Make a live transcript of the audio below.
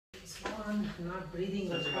on, not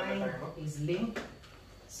breathing or crying is limp.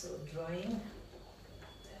 So drawing,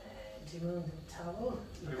 and remove the towel.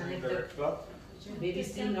 You connect the baby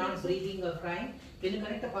still not breathing or crying. Can you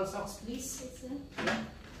connect the pulse ox, please? Yes, sir. Yeah.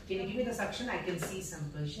 Can you give me the suction? I can see some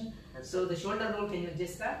position. So the shoulder roll, can you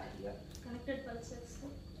adjust that? Yeah. Connected pulse ox, sir.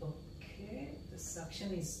 Okay, the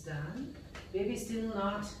suction is done. Baby still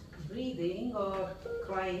not breathing or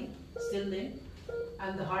crying, still limp.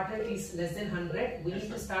 And the heart rate is less than 100. We need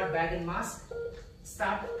to start bag and mask.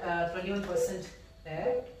 Start 21%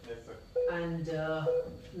 air. Yes, sir. And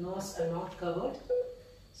nose and mouth covered.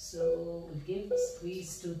 So we give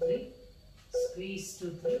squeeze to 3. Squeeze to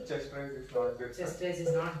 3. Chest raise is not there. Chest raise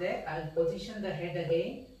is not there. I'll position the head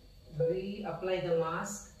again. Reapply the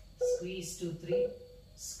mask. Squeeze to 3.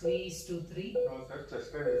 Squeeze to 3. No, sir.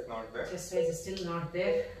 Chest raise is not there. Chest raise is still not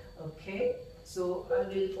there. Okay. So I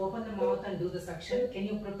will open the mouth and do the suction. Can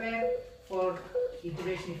you prepare for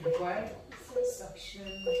intubation if required? Suction.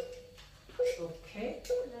 Okay.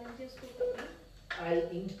 Lunges to 3. I'll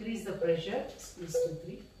increase the pressure. Squeeze to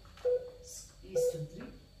 3. Squeeze to 3.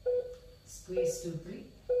 Squeeze to 3.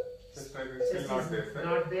 Chest raise is still not there, sir.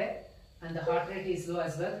 Not there. And the heart rate is low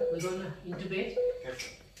as well. We're going to intubate. Yes, sir.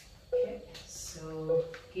 Okay. So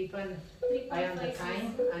keep an eye on the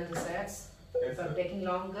time and the sats. Yes, If I'm sir. taking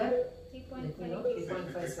longer, let me know.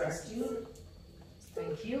 3.5. 3.5 size tube.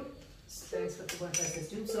 Thank you. Thanks for 2.5 size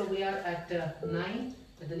tube. So we are at 9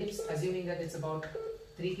 at the lips, assuming that it's about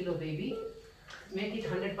 3 kilo baby. Make it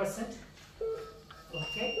 100%.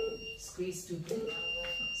 Okay. Squeeze to 3.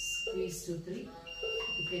 Squeeze to 3.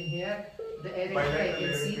 You can hear the air entry. I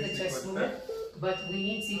can see the chest movement. But we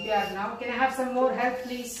need CPR now. Can I have some more help,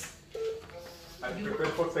 please? I'll prepare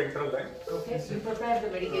for central line. Okay. You prepare the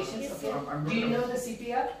medications. Yes, Okay. sir. Do you know the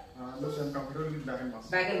CPR? No, sir, I'm comfortable with bag and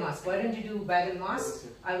mask. Bag and mask. Why don't you do bag and mask? Yes, sir.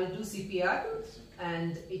 I will do CPR, Yes, sir.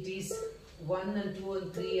 and it is 1 and 2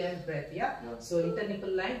 and 3 and breath. Yeah. Yeah. So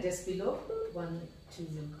internipple line just below 1, 2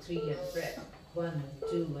 and 3 and breath. 1 and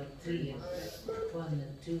 2 and 3 and breath. 1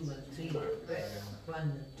 and 2 and 3 and breath. 1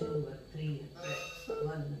 and 2 and 3 and breath.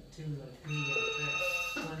 1 and 2 and 3 and breath.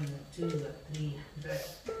 1 and 2 and 3 and breath.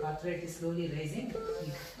 Heart rate is slowly rising.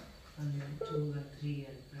 1 and 2 and 3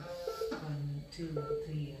 and breath. 1 and 2 and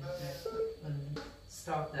 3 and breath. 1 and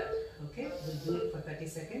stop that. Okay, we'll do it for 30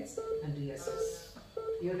 seconds and reassess.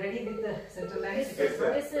 You're ready with the central line? Yes,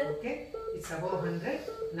 sir. Yes, sir. Okay, it's above 100.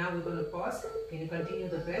 Now we're going to pause. Can you continue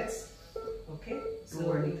the breaths? Okay,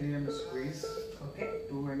 2 and 3 and squeeze. Okay,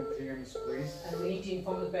 2 and 3 and squeeze. and we need to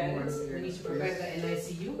inform the parents. 2 and 3 We need and to prepare squeeze.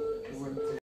 the NICU. 2 and 3.